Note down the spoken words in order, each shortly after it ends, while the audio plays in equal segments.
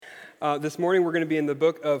This morning we're going to be in the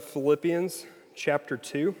book of Philippians, chapter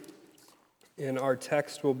 2, and our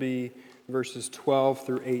text will be verses 12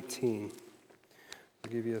 through 18.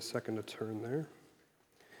 I'll give you a second to turn there.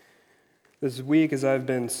 This week, as I've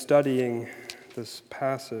been studying this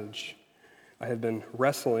passage, I have been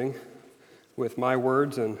wrestling with my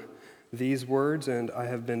words and these words, and I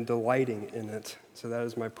have been delighting in it. So that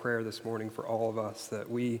is my prayer this morning for all of us, that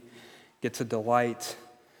we get to delight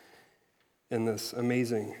in this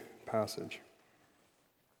amazing passage.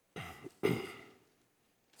 All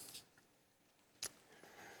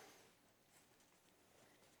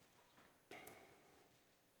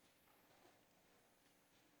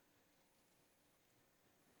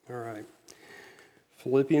right.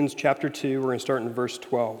 Philippians chapter 2, we're going to start in verse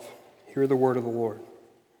 12. Hear the word of the Lord.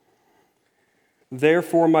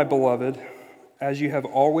 Therefore, my beloved, as you have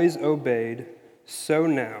always obeyed, so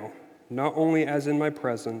now, not only as in my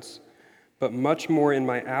presence, but much more in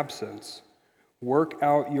my absence, work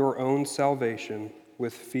out your own salvation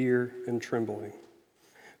with fear and trembling.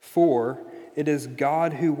 For it is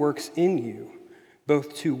God who works in you,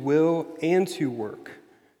 both to will and to work,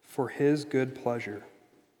 for his good pleasure.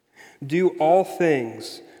 Do all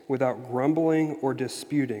things without grumbling or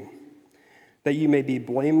disputing, that you may be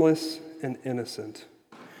blameless and innocent,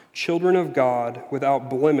 children of God without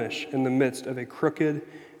blemish in the midst of a crooked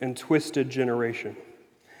and twisted generation,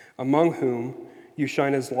 among whom you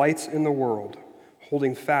shine as lights in the world,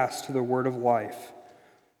 holding fast to the word of life,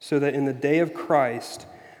 so that in the day of Christ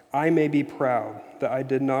I may be proud that I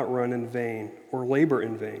did not run in vain or labor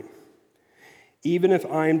in vain. Even if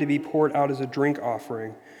I am to be poured out as a drink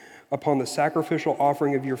offering upon the sacrificial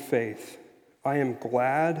offering of your faith, I am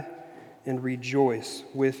glad and rejoice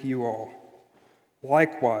with you all.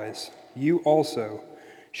 Likewise, you also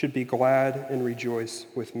should be glad and rejoice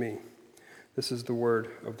with me. This is the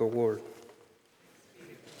word of the Lord.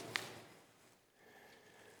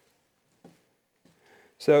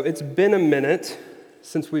 So it's been a minute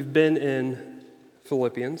since we've been in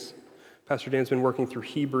Philippians. Pastor Dan's been working through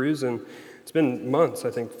Hebrews, and it's been months.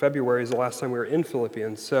 I think February is the last time we were in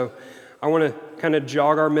Philippians. So I want to kind of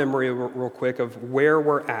jog our memory real quick of where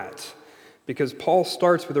we're at, because Paul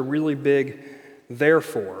starts with a really big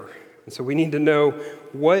therefore. And so we need to know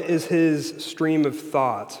what is his stream of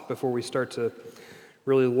thought before we start to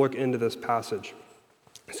really look into this passage.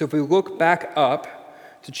 So if we look back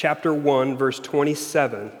up to chapter 1, verse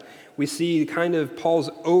 27, we see kind of Paul's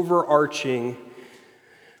overarching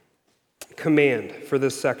command for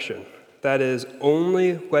this section. That is,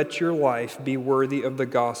 only let your life be worthy of the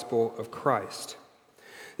gospel of Christ.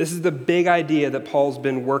 This is the big idea that Paul's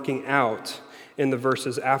been working out in the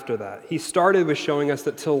verses after that. He started with showing us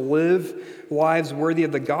that to live lives worthy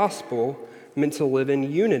of the gospel meant to live in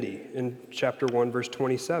unity in chapter 1, verse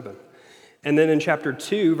 27. And then in chapter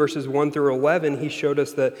 2, verses 1 through 11, he showed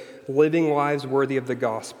us that living lives worthy of the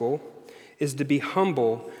gospel is to be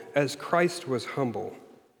humble as Christ was humble.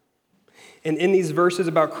 And in these verses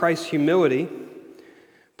about Christ's humility,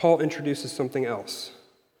 Paul introduces something else.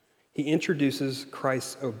 He introduces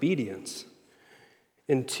Christ's obedience.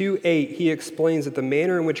 In 2:8, he explains that the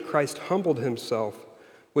manner in which Christ humbled himself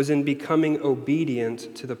was in becoming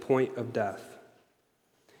obedient to the point of death,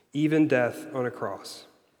 even death on a cross.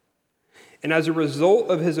 And as a result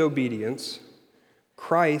of his obedience,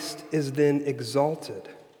 Christ is then exalted.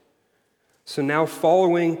 So now,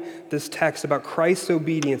 following this text about Christ's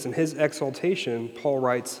obedience and his exaltation, Paul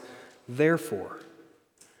writes, Therefore,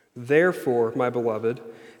 my beloved,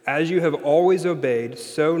 as you have always obeyed,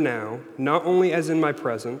 so now, not only as in my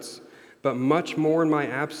presence, but much more in my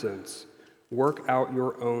absence, work out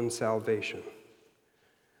your own salvation.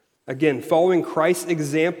 Again, following Christ's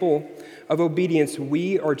example of obedience,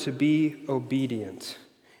 we are to be obedient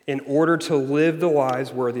in order to live the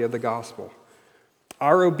lives worthy of the gospel.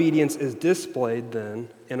 Our obedience is displayed then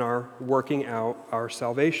in our working out our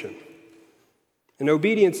salvation. And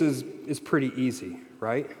obedience is pretty easy,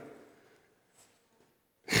 right?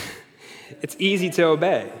 It's easy to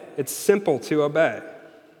obey. It's simple to obey.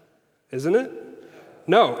 Isn't it?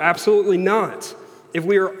 No, absolutely not. If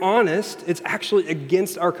we are honest, it's actually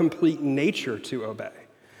against our complete nature to obey.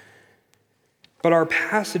 But our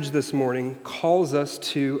passage this morning calls us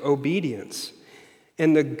to obedience.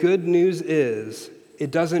 And the good news is,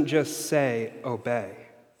 it doesn't just say obey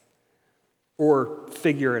or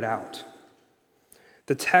figure it out.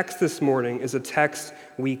 The text this morning is a text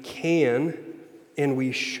we can and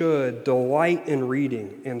we should delight in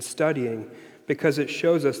reading and studying, because it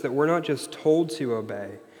shows us that we're not just told to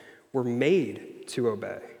obey, we're made to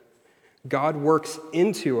obey. God works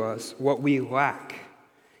into us what we lack.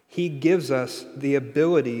 He gives us the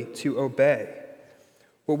ability to obey.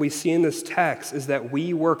 What we see in this text is that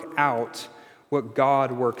we work out what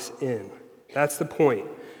God works in. That's the point.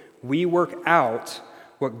 We work out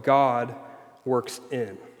what God works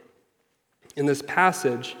in. In this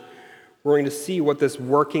passage, we're going to see what this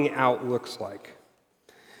working out looks like,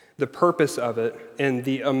 the purpose of it, and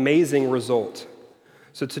the amazing result.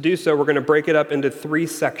 So to do so, we're going to break it up into 3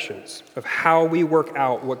 sections of how we work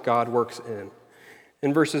out what God works in.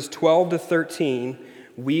 In verses 12 to 13,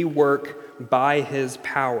 we work by his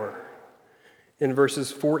power. In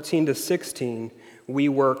verses 14 to 16, we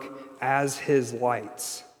work as his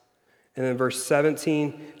lights. And in verse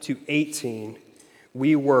 17 to 18,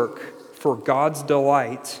 we work for God's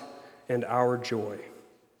delight and our joy.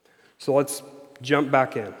 So let's jump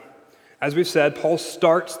back in. As we've said, Paul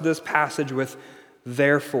starts this passage with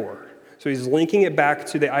therefore. So he's linking it back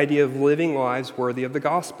to the idea of living lives worthy of the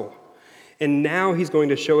gospel. And now he's going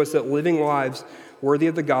to show us that living lives worthy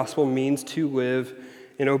of the gospel means to live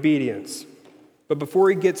in obedience. But before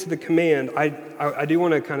he gets to the command, I do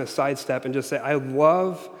want to kind of sidestep and just say I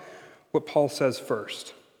love what Paul says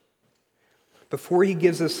first. Before he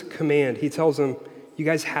gives this command, he tells them, you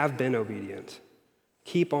guys have been obedient.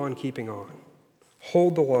 Keep on keeping on.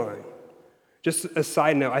 Hold the line. Just a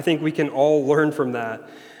side note, I think we can all learn from that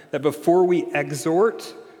before we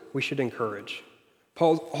exhort, we should encourage.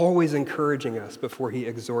 Paul's always encouraging us before he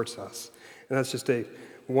exhorts us. And that's just a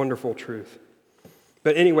wonderful truth.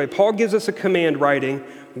 But anyway, Paul gives us a command writing,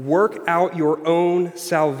 work out your own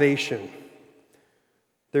salvation.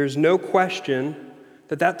 There's no question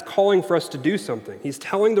that that's calling for us to do something. He's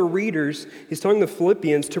telling the readers, he's telling the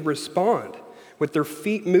Philippians to respond with their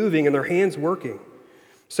feet moving and their hands working.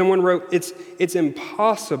 Someone wrote, it's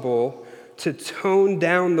impossible to tone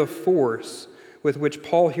down the force with which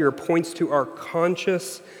Paul here points to our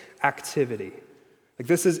conscious activity. Like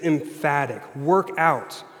this is emphatic. Work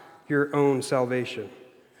out your own salvation.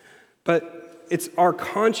 But it's our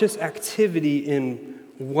conscious activity in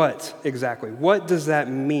what exactly? What does that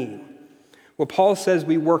mean? Well, Paul says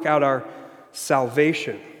we work out our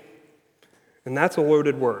salvation. And that's a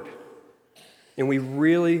loaded word. And we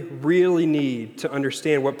really, really need to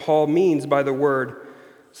understand what Paul means by the word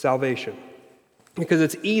salvation. Because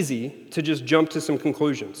it's easy to just jump to some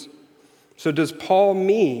conclusions. So does Paul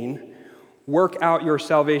mean work out your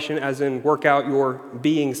salvation as in work out your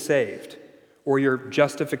being saved or your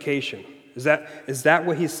justification? Is that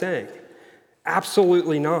what he's saying?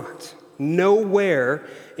 Absolutely not. Nowhere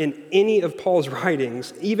in any of Paul's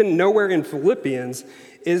writings, even nowhere in Philippians,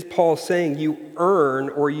 is Paul saying you earn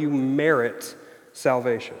or you merit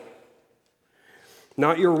salvation.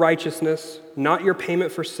 Not your righteousness, not your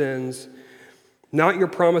payment for sins, not your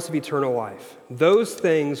promise of eternal life. Those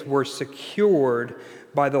things were secured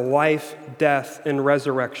by the life, death, and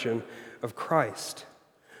resurrection of Christ.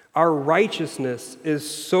 Our righteousness is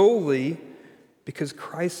solely because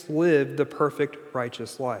Christ lived the perfect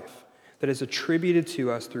righteous life that is attributed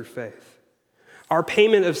to us through faith. Our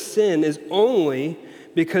payment of sin is only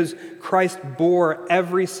because Christ bore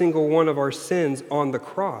every single one of our sins on the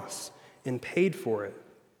cross and paid for it.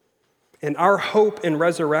 And our hope in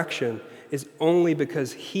resurrection is only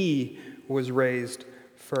because he was raised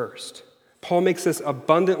first. Paul makes this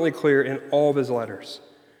abundantly clear in all of his letters.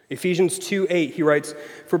 Ephesians 2:8, he writes,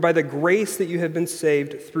 "For by the grace that you have been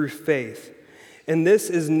saved through faith, and this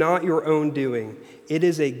is not your own doing, it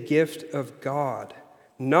is a gift of God,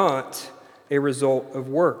 not a result of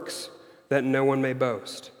works, that no one may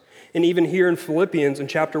boast." And even here in Philippians, in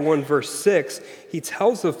chapter 1, verse 6, he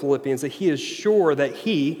tells the Philippians that he is sure that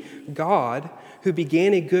he, God, who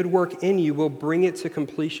began a good work in you, will bring it to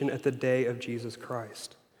completion at the day of Jesus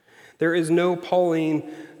Christ. There is no Pauline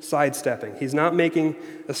sidestepping. He's not making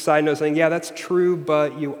a side note saying, yeah, that's true,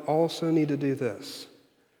 but you also need to do this.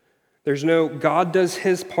 There's no God does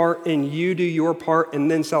his part and you do your part and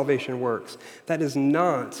then salvation works. That is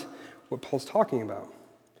not what Paul's talking about.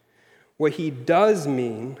 What he does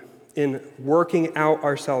mean in working out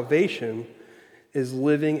our salvation is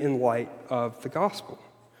living in light of the gospel,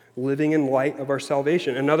 living in light of our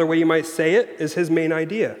salvation. Another way you might say it is his main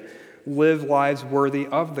idea: live lives worthy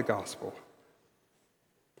of the gospel.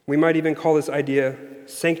 We might even call this idea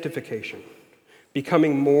sanctification,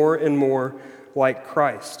 becoming more and more like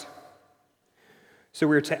Christ. So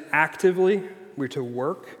we're to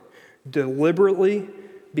work, deliberately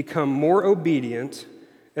become more obedient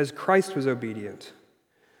as Christ was obedient.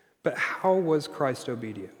 But how was Christ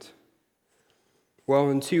obedient? Well,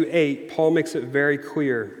 in 2:8, Paul makes it very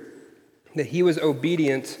clear that he was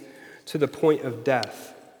obedient to the point of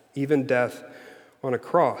death, even death on a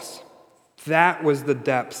cross. That was the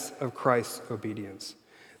depths of Christ's obedience.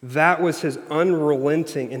 That was his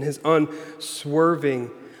unrelenting and his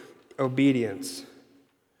unswerving obedience.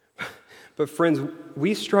 But friends,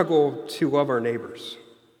 we struggle to love our neighbors.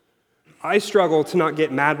 I struggle to not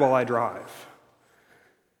get mad while I drive.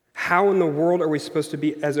 How in the world are we supposed to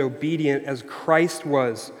be as obedient as Christ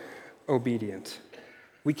was obedient?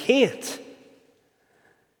 We can't.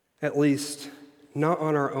 At least, not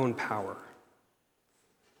on our own power.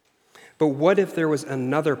 But what if there was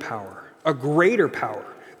another power, a greater power,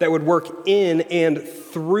 that would work in and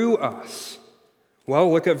through us?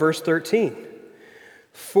 Well, look at verse 13.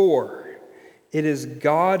 For it is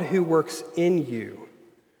God who works in you,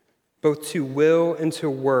 both to will and to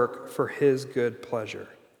work for his good pleasure.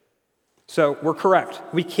 So we're correct.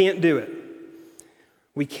 We can't do it.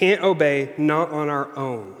 We can't obey, not on our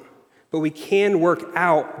own, but we can work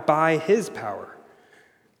out by his power.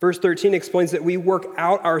 Verse 13 explains that we work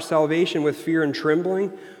out our salvation with fear and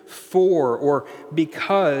trembling for or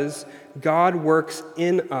because God works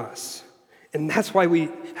in us. And that's why we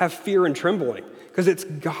have fear and trembling, because it's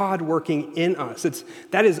God working in us.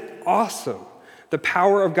 That is awesome. The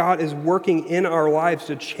power of God is working in our lives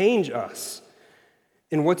to change us.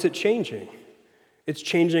 And what's it changing? It's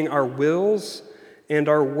changing our wills and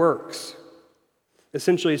our works.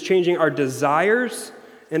 Essentially, it's changing our desires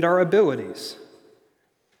and our abilities.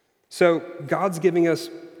 So God's giving us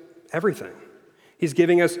everything. He's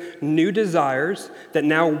giving us new desires that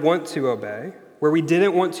now want to obey, where we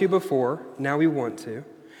didn't want to before, now we want to.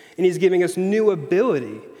 And he's giving us new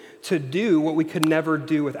ability to do what we could never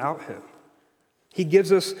do without him. He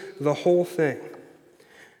gives us the whole thing.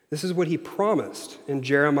 This is what he promised in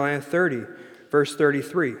Jeremiah 30, verse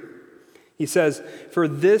 33. He says, "For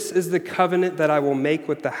this is the covenant that I will make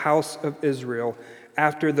with the house of Israel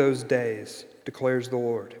after those days, declares the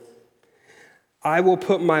Lord. I will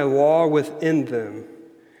put my law within them,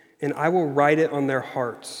 and I will write it on their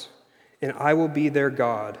hearts, and I will be their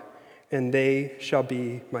God, and they shall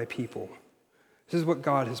be my people." This is what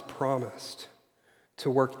God has promised to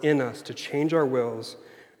work in us, to change our wills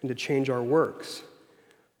and to change our works.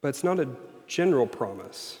 But it's not a general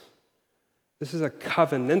promise. This is a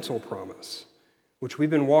covenantal promise, which we've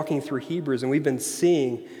been walking through Hebrews, and we've been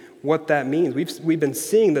seeing what that means. We've been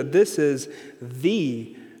seeing that this is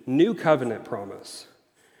the new covenant promise.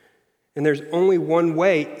 And there's only one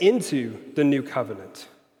way into the new covenant,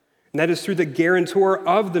 and that is through the guarantor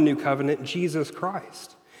of the new covenant, Jesus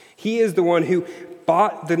Christ. He is the one who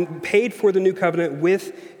paid for the new covenant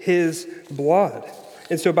with his blood.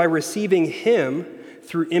 And so by receiving him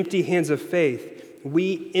through empty hands of faith,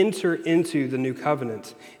 we enter into the new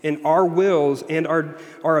covenant, and our wills and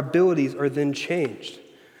our abilities are then changed.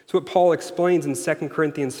 It's what Paul explains in 2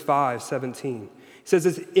 Corinthians 5:17. He says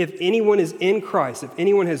this, if anyone is in Christ, if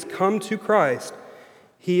anyone has come to Christ,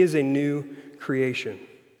 he is a new creation.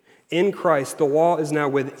 In Christ, the law is now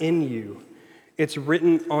within you. It's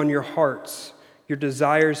written on your hearts. Your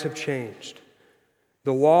desires have changed.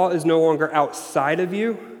 The law is no longer outside of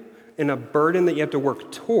you and a burden that you have to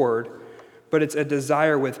work toward, but it's a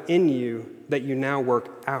desire within you that you now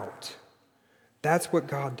work out. That's what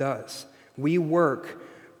God does. We work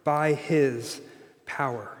by his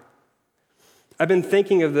power. I've been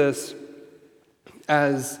thinking of this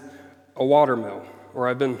as a watermill, or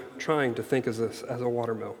I've been trying to think of this as a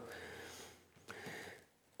watermill.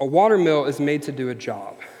 A watermill is made to do a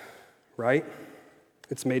job, right?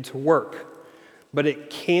 It's made to work, but it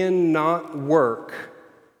cannot work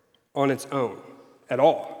on its own at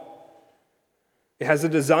all. It has a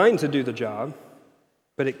design to do the job,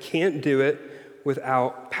 but it can't do it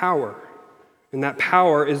without power. And that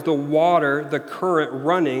power is the water, the current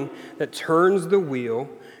running that turns the wheel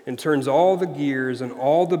and turns all the gears and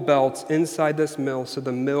all the belts inside this mill so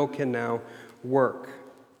the mill can now work.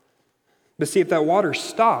 But see, if that water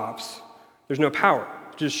stops, there's no power.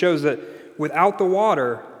 It just shows that without the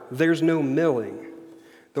water, there's no milling.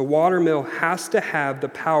 The water mill has to have the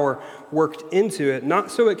power worked into it, not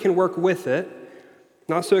so it can work with it,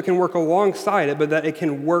 not so it can work alongside it, but that it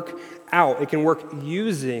can work out. It can work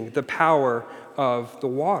using the power of the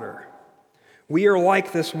water. We are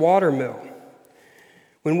like this water mill.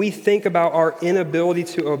 When we think about our inability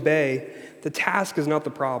to obey, the task is not the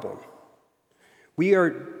problem. We are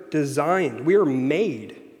designed, we are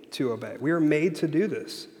made to obey. We are made to do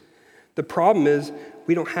this. The problem is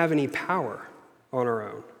we don't have any power on our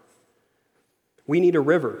own. We need a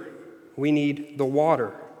river. We need the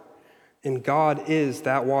water. And God is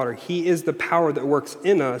that water. He is the power that works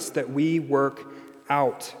in us that we work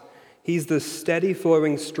out. He's the steady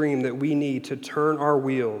flowing stream that we need to turn our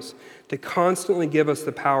wheels, to constantly give us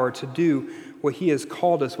the power to do what he has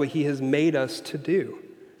called us, what he has made us to do.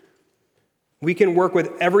 We can work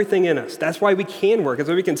with everything in us. That's why we can work. That's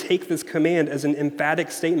why we can take this command as an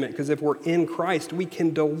emphatic statement, because if we're in Christ, we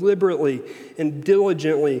can deliberately and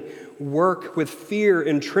diligently work with fear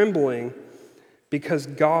and trembling because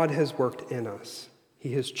God has worked in us.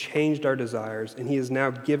 He has changed our desires, and he has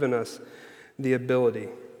now given us the ability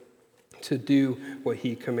to do what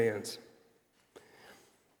he commands.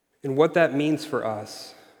 And what that means for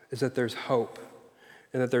us is that there's hope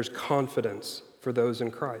and that there's confidence for those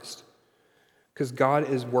in Christ. Because God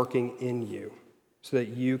is working in you so that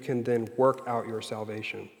you can then work out your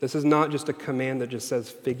salvation. This is not just a command that just says,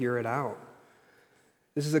 figure it out.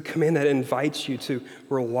 This is a command that invites you to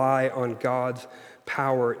rely on God's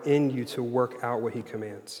power in you to work out what he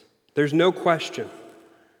commands. There's no question.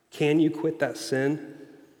 Can you quit that sin?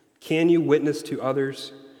 Can you witness to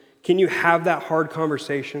others? Can you have that hard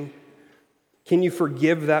conversation? Can you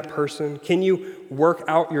forgive that person? Can you work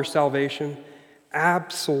out your salvation?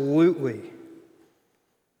 Absolutely.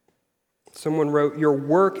 Someone wrote, your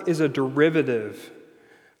work is a derivative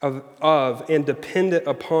of and dependent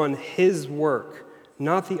upon his work,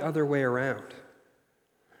 not the other way around.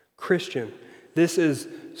 Christian, this is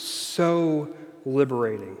so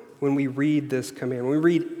liberating when we read this command, when we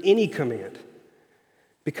read any command,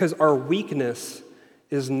 because our weakness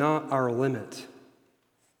is not our limit.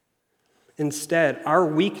 Instead, our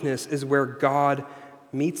weakness is where God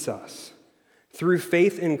meets us. Through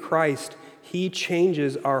faith in Christ, he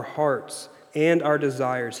changes our hearts and our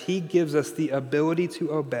desires. He gives us the ability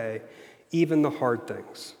to obey even the hard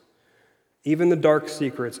things, even the dark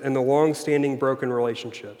secrets and the long-standing broken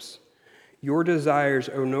relationships. Your desires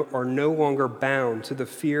are no longer bound to the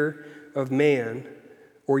fear of man,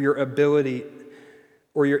 or your ability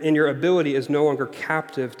is no longer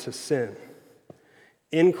captive to sin.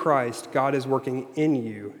 In Christ, God is working in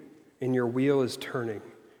you, and your wheel is turning,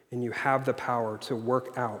 and you have the power to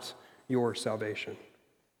work out your salvation.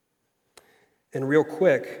 And real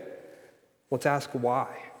quick, let's ask why.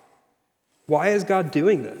 Why is God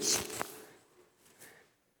doing this?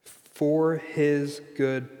 For his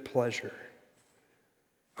good pleasure.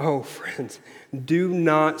 Oh, friends, do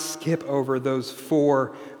not skip over those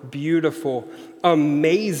 4 beautiful,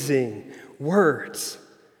 amazing words.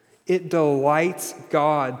 It delights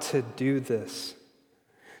God to do this,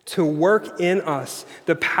 to work in us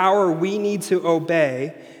the power we need to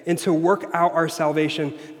obey and to work out our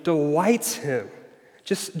salvation delights him.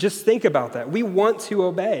 Just think about that. We want to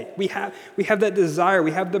obey. We have that desire.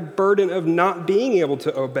 We have the burden of not being able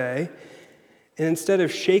to obey. And instead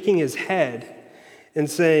of shaking his head and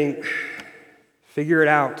saying, figure it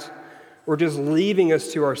out, or just leaving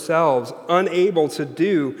us to ourselves, unable to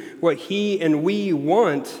do what he and we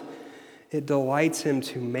want, it delights him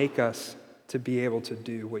to make us to be able to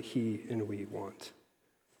do what he and we want.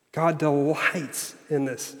 God delights in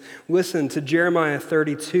this. Listen to Jeremiah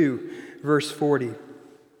 32, verse 40.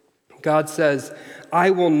 God says, I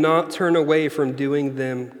will not turn away from doing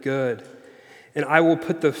them good, and I will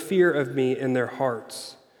put the fear of me in their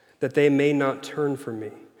hearts, that they may not turn from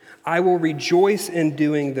me. I will rejoice in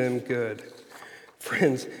doing them good.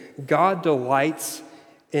 Friends, God delights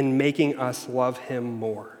in making us love him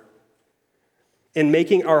more, in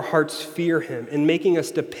making our hearts fear him, in making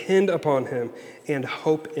us depend upon him and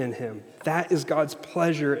hope in him. That is God's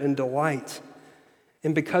pleasure and delight.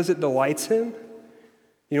 And because it delights him,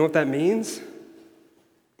 you know what that means?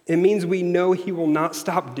 It means we know he will not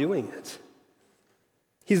stop doing it.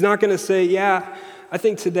 He's not going to say, yeah, I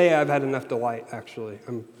think today I've had enough delight, actually.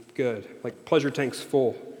 I'm good. Like, pleasure tank's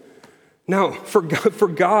full. No, for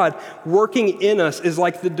God, working in us is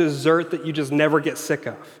like the dessert that you just never get sick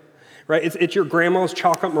of, right? It's your grandma's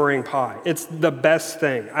chocolate meringue pie. It's the best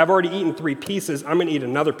thing. I've already eaten 3 pieces. I'm going to eat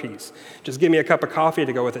another piece. Just give me a cup of coffee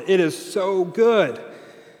to go with it. It is so good.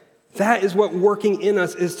 That is what working in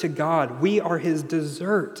us is to God. We are his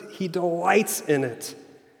dessert. He delights in it.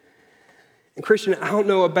 And Christian, I don't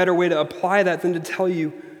know a better way to apply that than to tell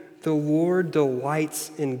you the Lord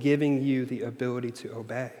delights in giving you the ability to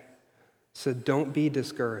obey. So don't be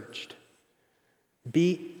discouraged.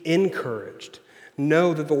 Be encouraged.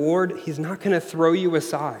 Know that the Lord, he's not going to throw you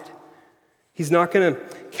aside. He's not going to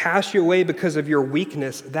cast you away because of your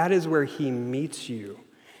weakness. That is where he meets you.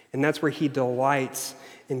 And that's where he delights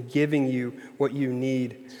in giving you what you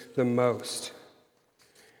need the most.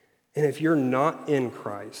 And if you're not in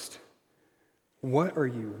Christ, what are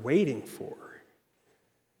you waiting for?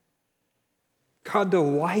 God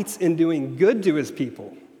delights in doing good to his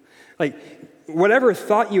people. Like, whatever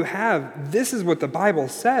thought you have, this is what the Bible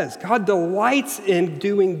says. God delights in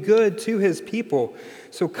doing good to his people.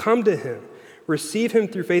 So come to him. receive him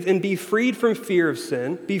through faith, and be freed from fear of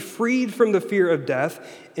sin, be freed from the fear of death,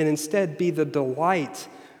 and instead be the delight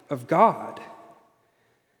of God.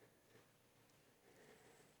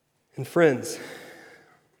 And friends,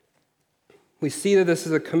 we see that this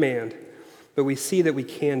is a command, but we see that we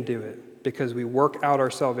can do it because we work out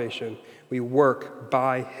our salvation. We work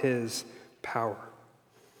by his power.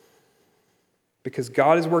 Because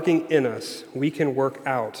God is working in us, we can work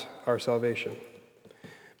out our salvation.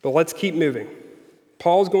 But let's keep moving.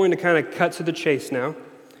 Paul's going to kind of cut to the chase now.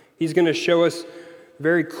 He's going to show us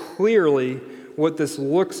very clearly what this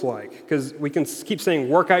looks like. Because we can keep saying,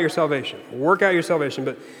 work out your salvation,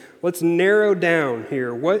 but let's narrow down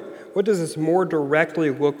here. What does this more directly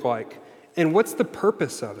look like? And what's the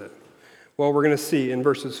purpose of it? Well, we're going to see in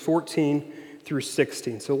verses 14 through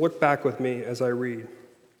 16. So look back with me as I read.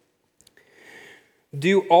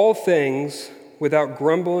 Do all things without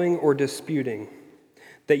grumbling or disputing,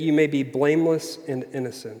 that you may be blameless and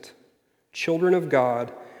innocent, children of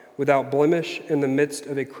God, without blemish in the midst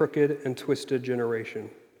of a crooked and twisted generation,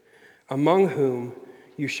 among whom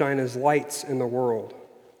you shine as lights in the world,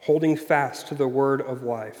 holding fast to the word of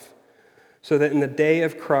life, so that in the day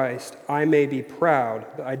of Christ I may be proud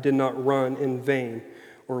that I did not run in vain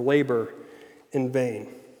or labor in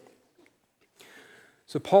vain.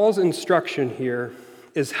 So Paul's instruction here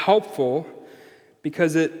is helpful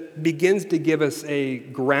because it begins to give us a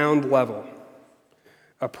ground level,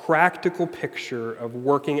 a practical picture of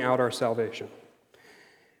working out our salvation.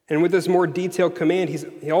 And with this more detailed command,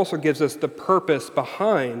 he also gives us the purpose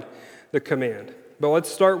behind the command. But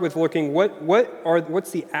let's start with looking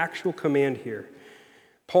what's the actual command here.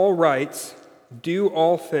 Paul writes, do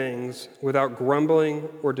all things without grumbling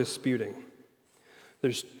or disputing.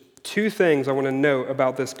 There's two things I want to note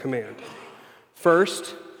about this command.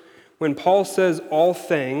 First, when Paul says all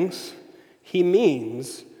things, he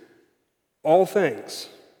means all things.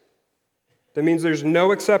 That means there's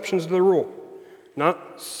no exceptions to the rule.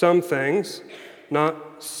 Not some things,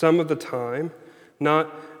 not some of the time,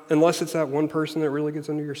 not unless it's that one person that really gets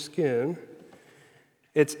under your skin.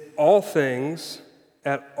 It's all things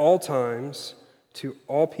at all times to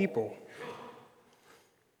all people.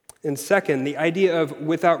 And second, the idea of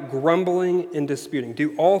without grumbling and disputing.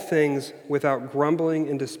 Do all things without grumbling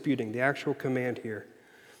and disputing, the actual command here.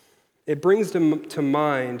 It brings to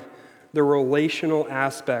mind the relational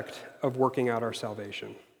aspect of working out our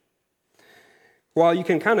salvation. While you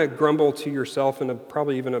can kind of grumble to yourself and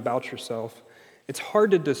probably even about yourself, it's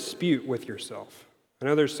hard to dispute with yourself. I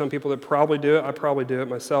know there's some people that probably do it. I probably do it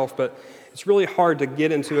myself, but it's really hard to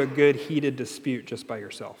get into a good heated dispute just by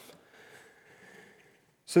yourself.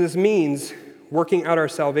 So this means working out our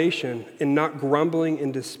salvation and not grumbling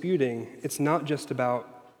and disputing. It's not just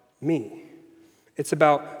about me. It's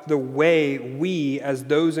about the way we, as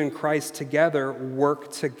those in Christ together,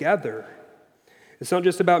 work together. It's not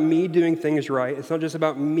just about me doing things right. It's not just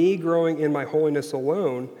about me growing in my holiness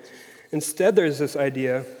alone. Instead, there's this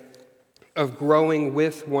idea of growing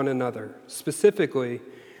with one another, specifically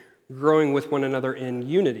growing with one another in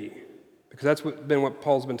unity. Because that's been what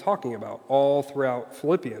Paul's been talking about all throughout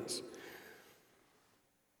Philippians.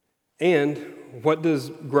 And what does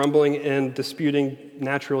grumbling and disputing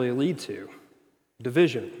naturally lead to?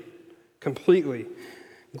 Division, completely.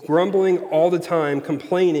 Grumbling all the time,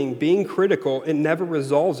 complaining, being critical, it never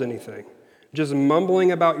resolves anything. Just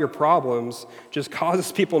mumbling about your problems just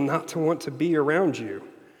causes people not to want to be around you.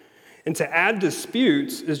 And to add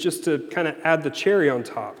disputes is just to kind of add the cherry on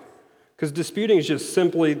top. Because disputing is just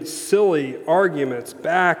simply silly arguments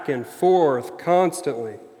back and forth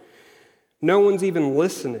constantly. No one's even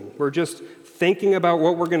listening. We're just thinking about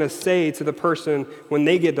what we're going to say to the person when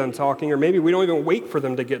they get done talking, or maybe we don't even wait for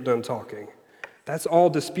them to get done talking. That's all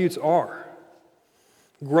disputes are.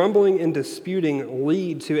 Grumbling and disputing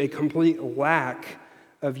lead to a complete lack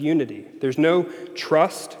of unity. There's no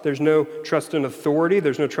trust. There's no trust in authority.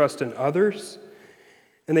 There's no trust in others.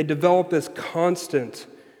 And they develop this constant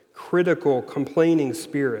critical, complaining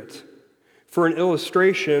spirit. For an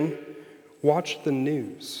illustration, watch the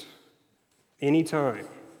news. Anytime.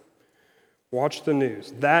 Watch the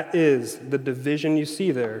news. That is the division you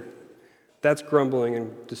see there. That's grumbling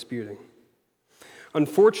and disputing.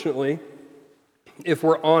 Unfortunately, if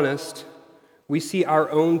we're honest, we see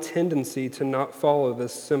our own tendency to not follow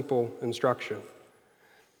this simple instruction.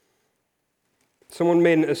 Someone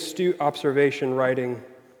made an astute observation writing,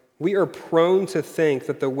 "We are prone to think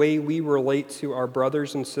that the way we relate to our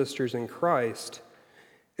brothers and sisters in Christ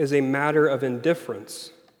is a matter of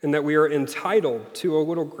indifference, and that we are entitled to a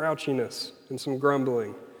little grouchiness and some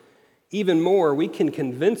grumbling. Even more, we can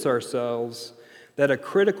convince ourselves that a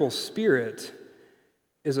critical spirit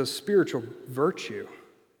is a spiritual virtue.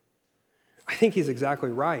 I think he's exactly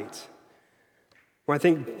right. When I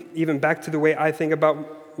think even back to the way I think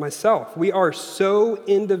about myself, we are so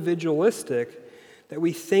individualistic that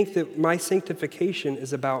we think that my sanctification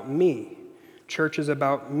is about me. Church is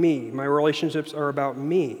about me. My relationships are about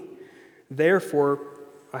me. Therefore,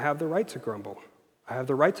 I have the right to grumble. I have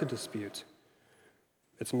the right to dispute.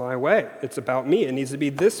 It's my way. It's about me. It needs to be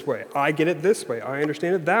this way. I get it this way. I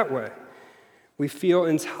understand it that way. We feel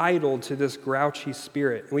entitled to this grouchy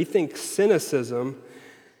spirit. And we think cynicism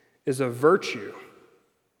is a virtue.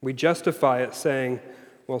 We justify it saying,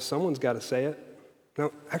 well, someone's got to say it.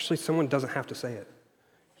 No, actually, someone doesn't have to say it.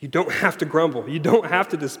 You don't have to grumble. You don't have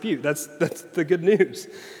to dispute. That's the good news.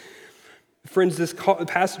 Friends, this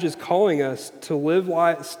passage is calling us to live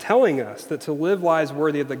lives, telling us that to live lives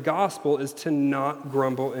worthy of the gospel is to not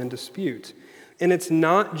grumble and dispute. And it's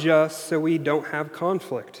not just so we don't have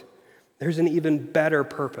conflict. There's an even better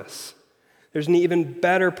purpose. There's an even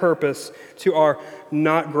better purpose to our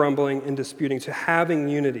not grumbling and disputing, to having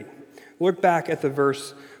unity. Look back at the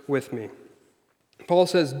verse with me. Paul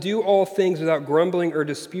says, "Do all things without grumbling or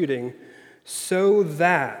disputing, so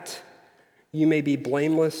that you may be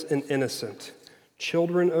blameless and innocent,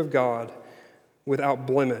 children of God, without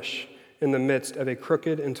blemish, in the midst of a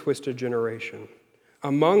crooked and twisted generation,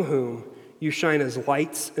 among whom you shine as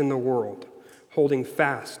lights in the world, holding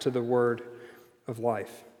fast to the word of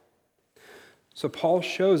life." So Paul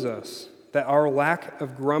shows us that our lack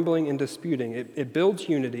of grumbling and disputing, it builds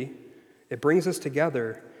unity, it brings us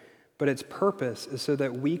together, but its purpose is so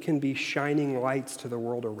that we can be shining lights to the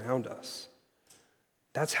world around us.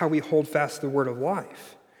 That's how we hold fast to the word of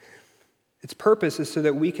life. Its purpose is so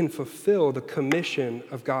that we can fulfill the commission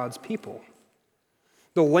of God's people.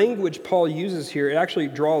 The language Paul uses here, it actually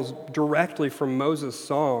draws directly from Moses'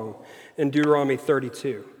 song in Deuteronomy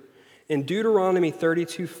 32. In Deuteronomy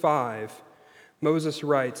 32:5, Moses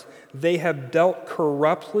writes, "They have dealt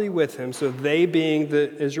corruptly with him," so they being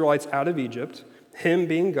the Israelites out of Egypt, him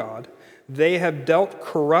being God, "they have dealt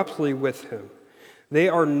corruptly with him. They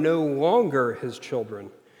are no longer his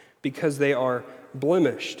children because they are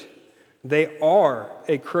blemished. They are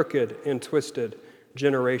a crooked and twisted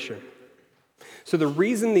generation." So the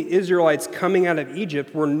reason the Israelites coming out of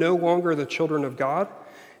Egypt were no longer the children of God,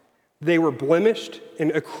 they were blemished in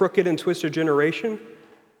a crooked and twisted generation,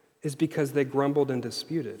 is because they grumbled and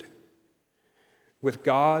disputed with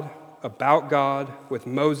God, about God, with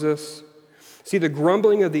Moses. See, the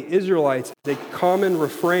grumbling of the Israelites is a common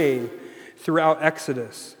refrain throughout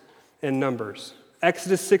Exodus and Numbers.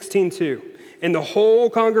 Exodus 16:2, "And the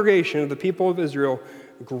whole congregation of the people of Israel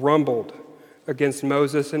grumbled against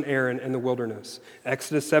Moses and Aaron in the wilderness."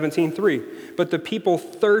 Exodus 17:3, "But the people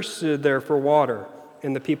thirsted there for water,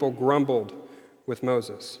 and the people grumbled with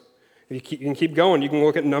Moses." You can keep going. You can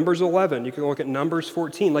look at Numbers 11. You can look at Numbers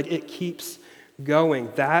 14. Like, it keeps going.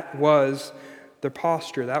 That was their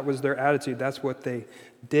posture. That was their attitude. That's what they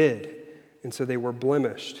did. And so they were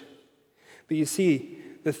blemished. But you see,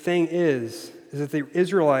 the thing is that the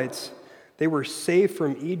Israelites, they were saved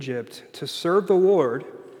from Egypt to serve the Lord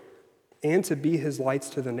and to be his lights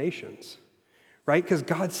to the nations, right? Because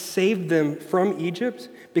God saved them from Egypt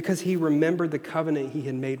because he remembered the covenant he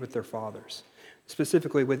had made with their fathers,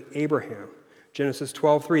 specifically with Abraham. Genesis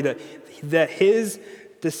 12:3, that his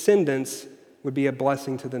descendants would be a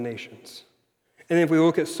blessing to the nations. And then if we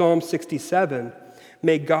look at Psalm 67,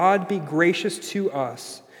 "May God be gracious to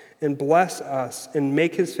us and bless us and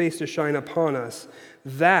make his face to shine upon us,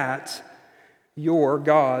 that your,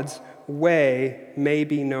 God's, way may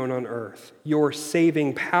be known on earth, your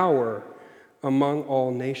saving power among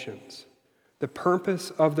all nations." The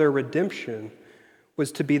purpose of their redemption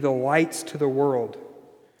was to be the lights to the world.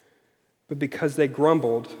 But because they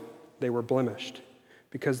grumbled, they were blemished.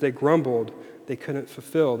 Because they grumbled, they couldn't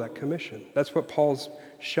fulfill that commission. That's what Paul's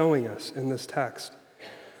showing us in this text.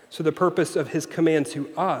 So the purpose of his command to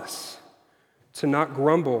us to not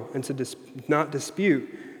grumble and to not dispute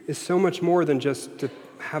is so much more than just to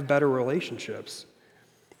have better relationships.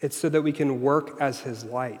 It's so that we can work as his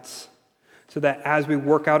lights. So that as we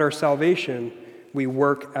work out our salvation, we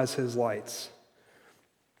work as his lights.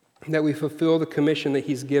 That we fulfill the commission that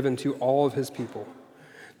he's given to all of his people.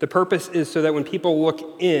 The purpose is so that when people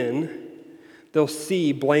look in, they'll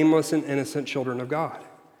see blameless and innocent children of God.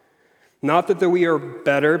 Not that we are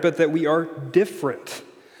better, but that we are different.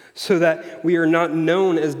 So that we are not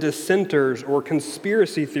known as dissenters or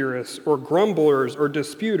conspiracy theorists or grumblers or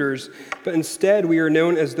disputers, but instead we are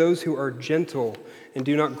known as those who are gentle and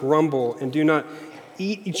do not grumble and do not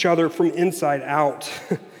eat each other from inside out.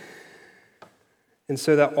 And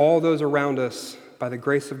so that all those around us by the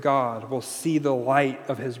grace of God, will see the light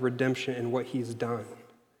of his redemption in what he's done.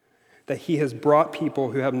 That he has brought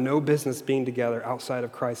people who have no business being together outside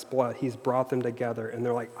of Christ's blood. He's brought them together, and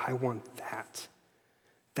they're like, I want that.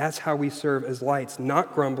 That's how we serve as lights,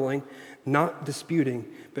 not grumbling, not disputing,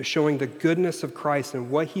 but showing the goodness of Christ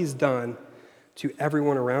and what he's done to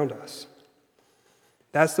everyone around us.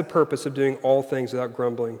 That's the purpose of doing all things without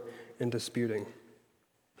grumbling and disputing.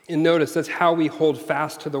 And notice, that's how we hold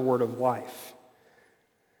fast to the word of life.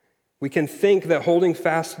 We can think that holding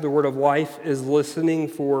fast to the word of life is listening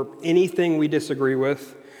for anything we disagree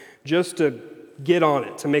with, just to get on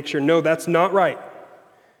it, to make sure, no, that's not right,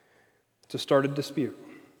 to start a dispute.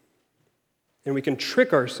 And we can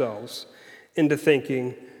trick ourselves into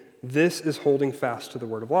thinking this is holding fast to the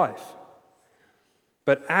word of life.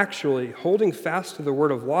 But actually, holding fast to the word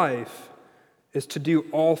of life is to do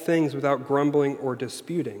all things without grumbling or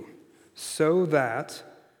disputing, so that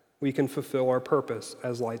we can fulfill our purpose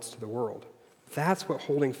as lights to the world. That's what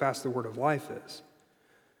holding fast to the word of life is.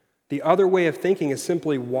 The other way of thinking is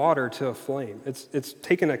simply water to a flame. It's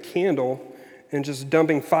taking a candle and just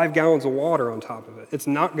dumping 5 gallons of water on top of it. It's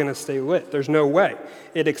not going to stay lit. There's no way.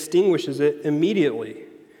 It extinguishes it immediately.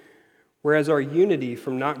 Whereas our unity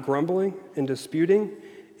from not grumbling and disputing,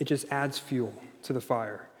 it just adds fuel to the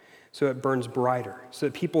fire. So it burns brighter, so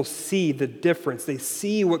that people see the difference. They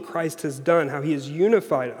see what Christ has done, how he has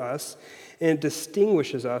unified us and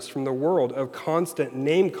distinguishes us from the world of constant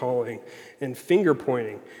name-calling and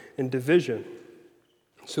finger-pointing and division.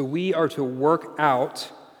 So we are to work out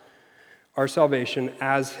our salvation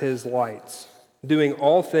as his lights, doing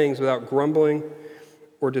all things without grumbling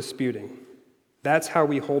or disputing. That's how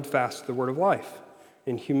we hold fast to the word of life,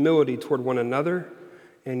 in humility toward one another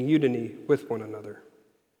and unity with one another.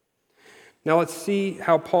 Now let's see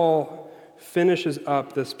how Paul finishes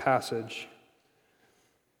up this passage.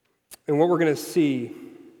 And what we're going to see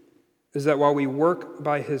is that while we work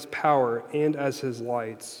by his power and as his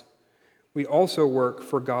lights, we also work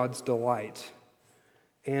for God's delight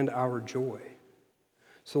and our joy.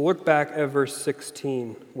 So look back at verse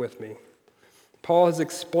 16 with me. Paul has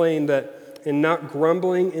explained that in not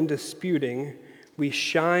grumbling and disputing, we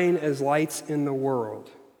shine as lights in the world.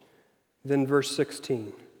 Then verse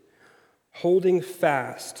 16. Holding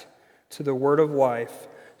fast to the word of life,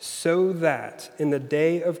 so that in the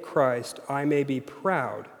day of Christ I may be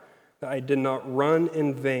proud that I did not run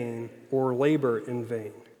in vain or labor in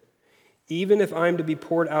vain. Even if I'm to be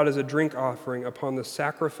poured out as a drink offering upon the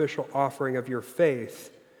sacrificial offering of your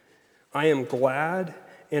faith, I am glad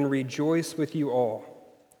and rejoice with you all.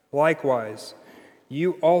 Likewise,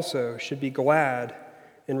 you also should be glad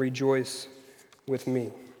and rejoice with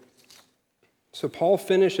me. So Paul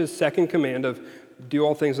finishes second command of do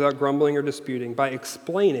all things without grumbling or disputing by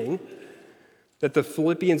explaining that the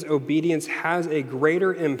Philippians' obedience has a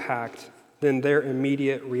greater impact than their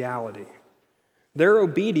immediate reality. Their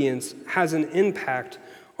obedience has an impact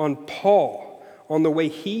on Paul, on the way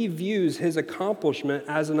he views his accomplishment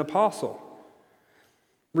as an apostle.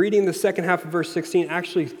 Reading the second half of verse 16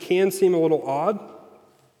 actually can seem a little odd.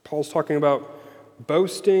 Paul's talking about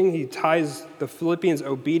boasting. He ties the Philippians'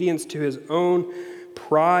 obedience to his own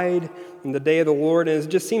pride in the day of the Lord, and it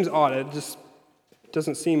just seems odd. It just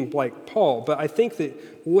doesn't seem like Paul. But I think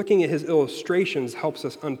that looking at his illustrations helps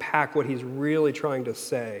us unpack what he's really trying to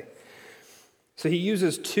say. So he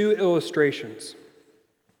uses 2 illustrations: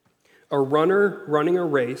 a runner running a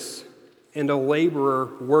race and a laborer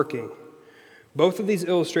working. Both of these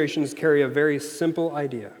illustrations carry a very simple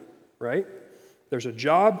idea, right? There's a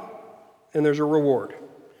job and there's a reward.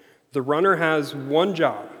 The runner has one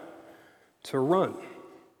job: to run.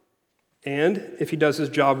 And if he does his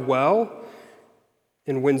job well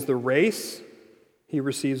and wins the race, he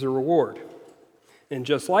receives a reward. And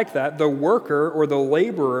just like that, the worker or the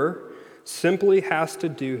laborer simply has to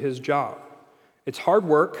do his job. It's hard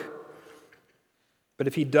work, but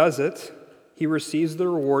if he does it, he receives the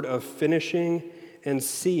reward of finishing and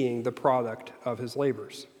seeing the product of his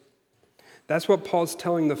labors. That's what Paul's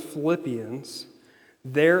telling the Philippians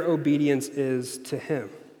their obedience is to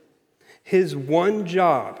him. His one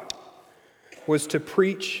job was to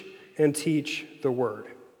preach and teach the word,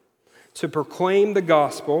 to proclaim the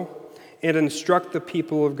gospel and instruct the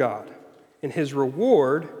people of God. And his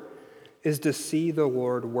reward is to see the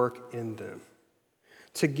Lord work in them,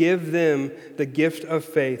 to give them the gift of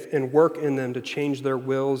faith and work in them to change their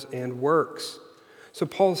wills and works. So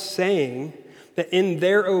Paul's saying that in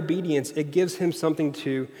their obedience, it gives him something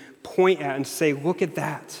to point at and say, look at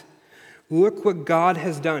that. Look what God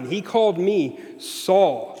has done. He called me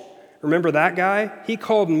Saul. Remember that guy? He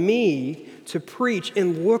called me to preach,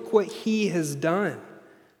 and look what he has done.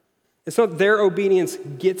 It's not their obedience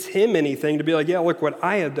gets him anything to be like, yeah, look what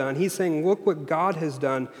I have done. He's saying, look what God has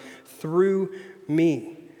done through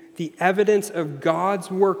me. The evidence of God's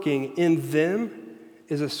working in them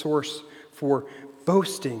is a source for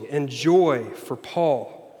boasting and joy for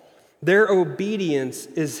Paul. Their obedience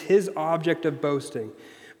is his object of boasting.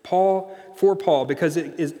 For Paul, because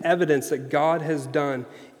it is evidence that God has done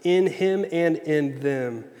in him and in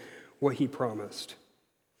them what he promised.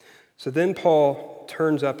 So then Paul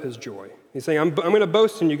turns up his joy. He's saying, I'm going to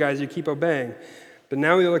boast in you guys, you keep obeying. But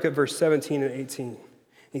now we look at verse 17 and 18.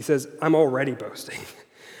 He says, I'm already boasting.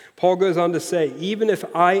 Paul goes on to say, even if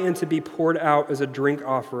I am to be poured out as a drink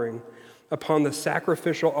offering upon the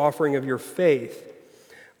sacrificial offering of your faith,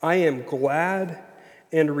 I am glad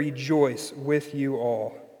and rejoice with you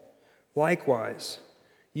all. Likewise,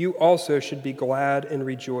 you also should be glad and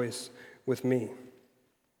rejoice with me.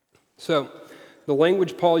 So, the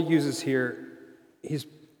language Paul uses here, he's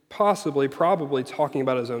probably talking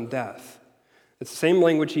about his own death. It's the same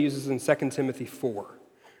language he uses in 2 Timothy 4,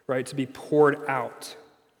 right? To be poured out.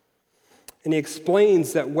 And he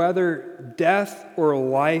explains that whether death or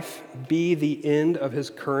life be the end of his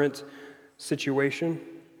current situation,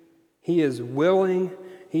 he is willing,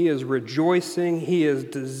 he is rejoicing, he is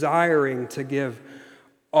desiring to give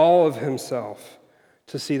all of himself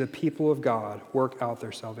to see the people of God work out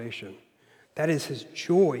their salvation. That is his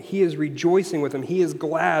joy. He is rejoicing with them. He is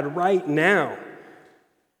glad right now.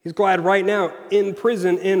 He's glad right now in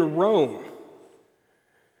prison in Rome.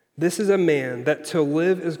 This is a man that to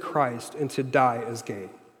live is Christ and to die is gain.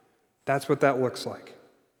 That's what that looks like.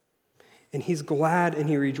 And he's glad and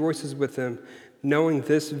he rejoices with them, knowing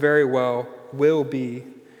this very well will be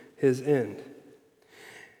his end.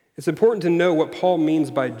 It's important to know what Paul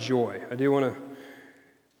means by joy. I do want to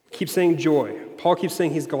keep saying joy. Paul keeps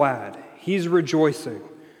saying he's glad. He's rejoicing.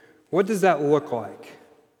 What does that look like?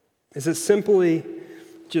 Is it simply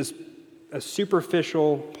just a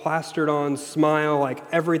superficial, plastered on smile, like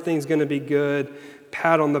everything's going to be good,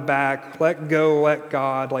 pat on the back, let go, let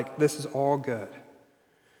God, like this is all good?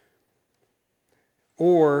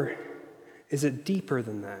 Or is it deeper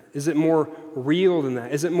than that? Is it more real than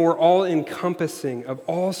that? Is it more all-encompassing of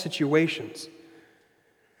all situations?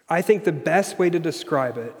 I think the best way to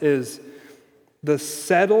describe it is the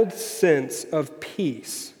settled sense of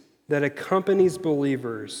peace that accompanies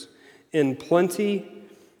believers in plenty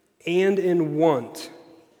and in want,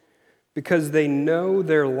 because they know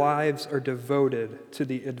their lives are devoted to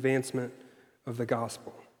the advancement of the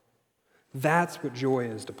gospel. That's what joy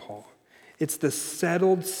is to Paul. It's the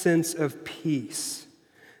settled sense of peace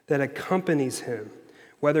that accompanies him,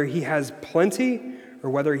 whether he has plenty or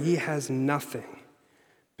whether he has nothing,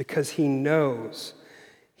 because he knows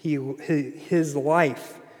his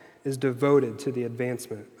life is devoted to the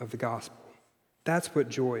advancement of the gospel. That's what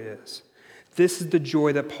joy is. This is the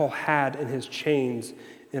joy that Paul had in his chains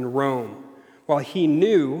in Rome, while he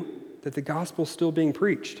knew that the gospel is still being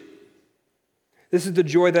preached. This is the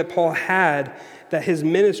joy that Paul had, that his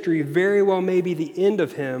ministry very well may be the end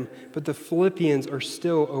of him, but the Philippians are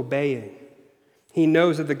still obeying. He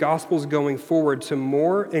knows that the gospel is going forward to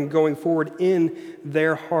more and going forward in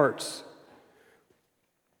their hearts.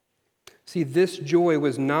 See, this joy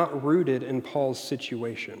was not rooted in Paul's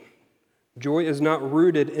situation. Joy is not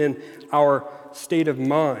rooted in our state of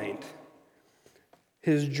mind.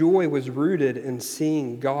 His joy was rooted in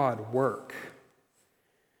seeing God work,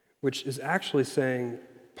 which is actually saying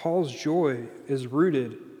Paul's joy is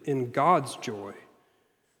rooted in God's joy,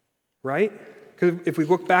 right? Because if we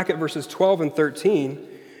look back at verses 12 and 13,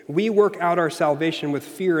 we work out our salvation with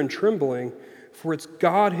fear and trembling, for it's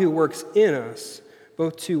God who works in us,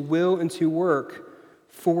 both to will and to work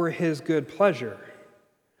for his good pleasure.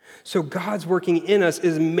 So God's working in us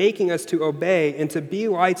is making us to obey and to be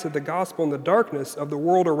lights of the gospel in the darkness of the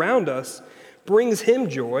world around us, brings him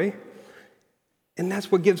joy, and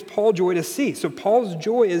that's what gives Paul joy to see. So Paul's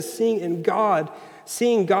joy is seeing God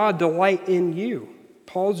delight in you.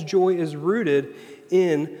 Paul's joy is rooted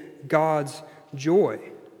in God's joy.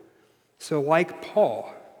 So like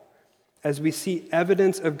Paul, as we see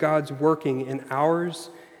evidence of God's working in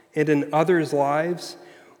ours and in others' lives,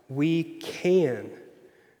 we can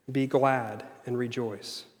be glad and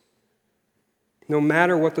rejoice, no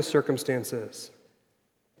matter what the circumstance is.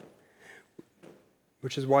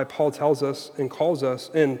 Which is why Paul tells us and calls us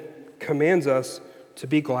and commands us to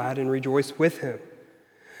be glad and rejoice with him.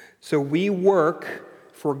 So we work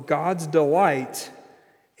for God's delight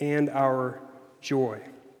and our joy.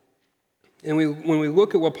 And when we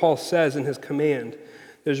look at what Paul says in his command,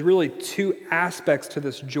 there's really two aspects to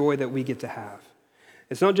this joy that we get to have.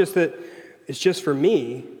 It's not just that it's just for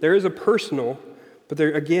me. There is a personal But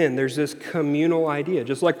there's this communal idea.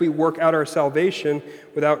 Just like we work out our salvation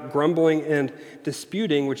without grumbling and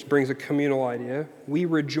disputing, which brings a communal idea, we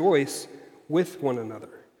rejoice with one another.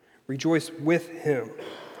 Rejoice with him.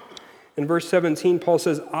 In verse 17, Paul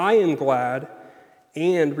says, I am glad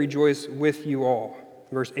and rejoice with you all.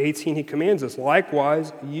 In verse 18, he commands us,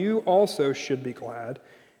 likewise, you also should be glad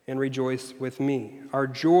and rejoice with me. Our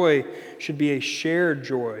joy should be a shared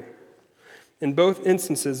joy. In both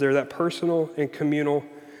instances, there's that personal and communal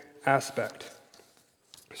aspect.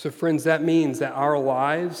 So friends, that means that our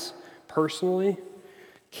lives personally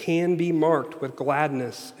can be marked with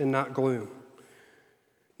gladness and not gloom,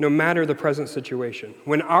 no matter the present situation.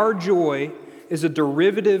 When our joy is a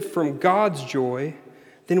derivative from God's joy,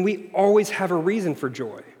 then we always have a reason for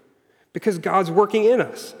joy because God's working in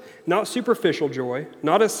us. Not superficial joy,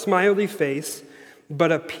 not a smiley face,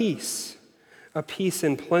 but a peace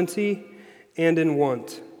in plenty and in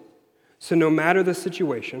want. So no matter the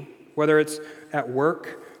situation, whether it's at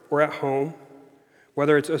work or at home,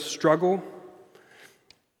 whether it's a struggle,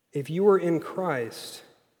 if you are in Christ,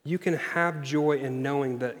 you can have joy in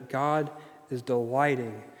knowing that God is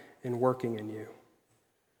delighting in working in you.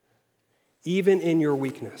 Even in your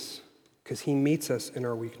weakness, because he meets us in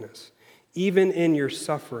our weakness. Even in your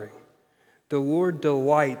suffering, the Lord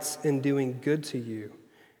delights in doing good to you,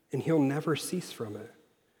 and he'll never cease from it.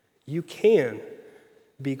 You can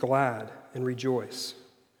be glad and rejoice.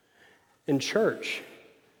 In church,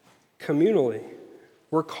 communally,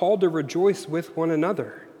 we're called to rejoice with one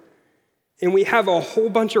another. And we have a whole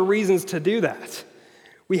bunch of reasons to do that.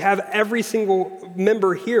 We have every single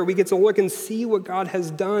member here. We get to look and see what God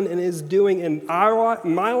has done and is doing in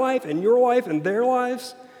my life and your life and their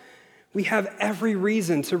lives. We have every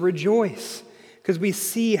reason to rejoice because we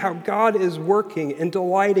see how God is working and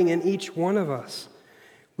delighting in each one of us.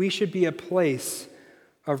 We should be a place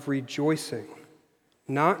of rejoicing,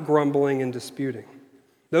 not grumbling and disputing.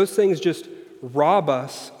 Those things just rob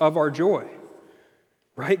us of our joy,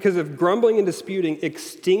 right? Because if grumbling and disputing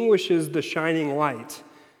extinguishes the shining light,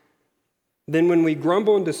 then when we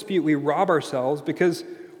grumble and dispute, we rob ourselves because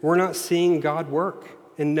we're not seeing God work,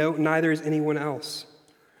 and neither is anyone else.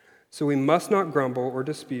 So we must not grumble or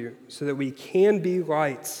dispute so that we can be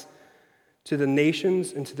lights to the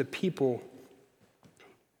nations and to the people,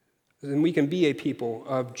 and we can be a people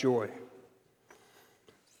of joy.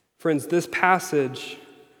 Friends, this passage,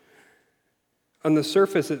 on the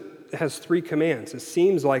surface, it has 3 commands. It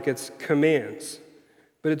seems like it's commands,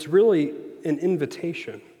 but it's really an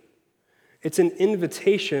invitation. It's an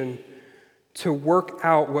invitation to work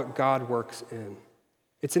out what God works in.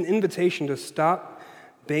 It's an invitation to stop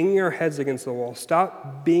banging our heads against the wall,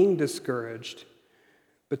 stop being discouraged,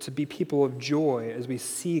 but to be people of joy as we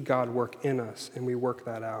see God work in us and we work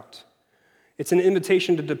that out. It's an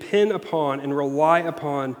invitation to depend upon and rely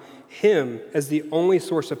upon him as the only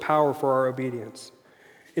source of power for our obedience.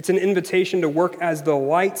 It's an invitation to work as the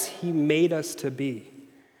lights he made us to be.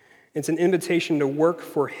 It's an invitation to work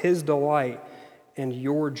for his delight and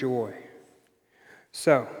your joy.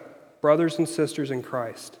 So, brothers and sisters in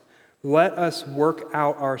Christ, let us work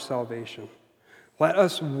out our salvation. Let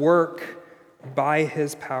us work by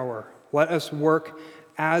his power. Let us work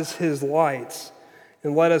as his lights,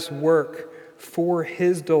 and let us work for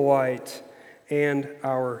his delight and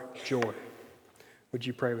our joy. Would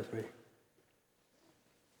you pray with me?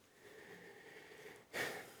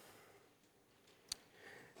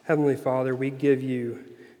 Heavenly Father, we give you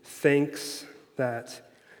thanks that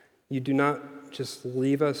you do not just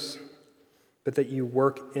leave us, but that you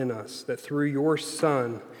work in us, that through your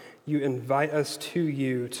Son, you invite us to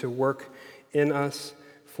you to work in us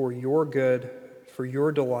for your good, for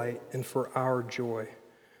your delight, and for our joy.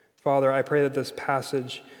 Father, I pray that this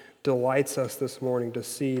passage delights us this morning to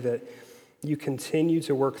see that you continue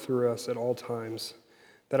to work through us at all times,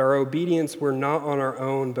 that our obedience, we're not on our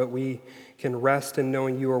own, but we can rest in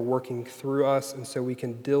knowing you are working through us, and so we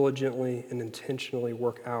can diligently and intentionally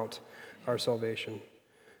work out our salvation.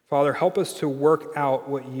 Father, help us to work out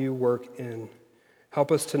what you work in.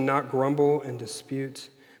 Help us to not grumble and dispute,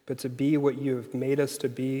 but to be what you have made us to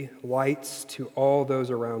be, lights to all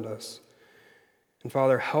those around us. And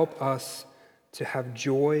Father, help us to have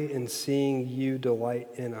joy in seeing you delight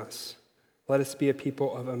in us. Let us be a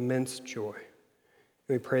people of immense joy. And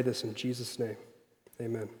we pray this in Jesus' name.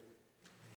 Amen.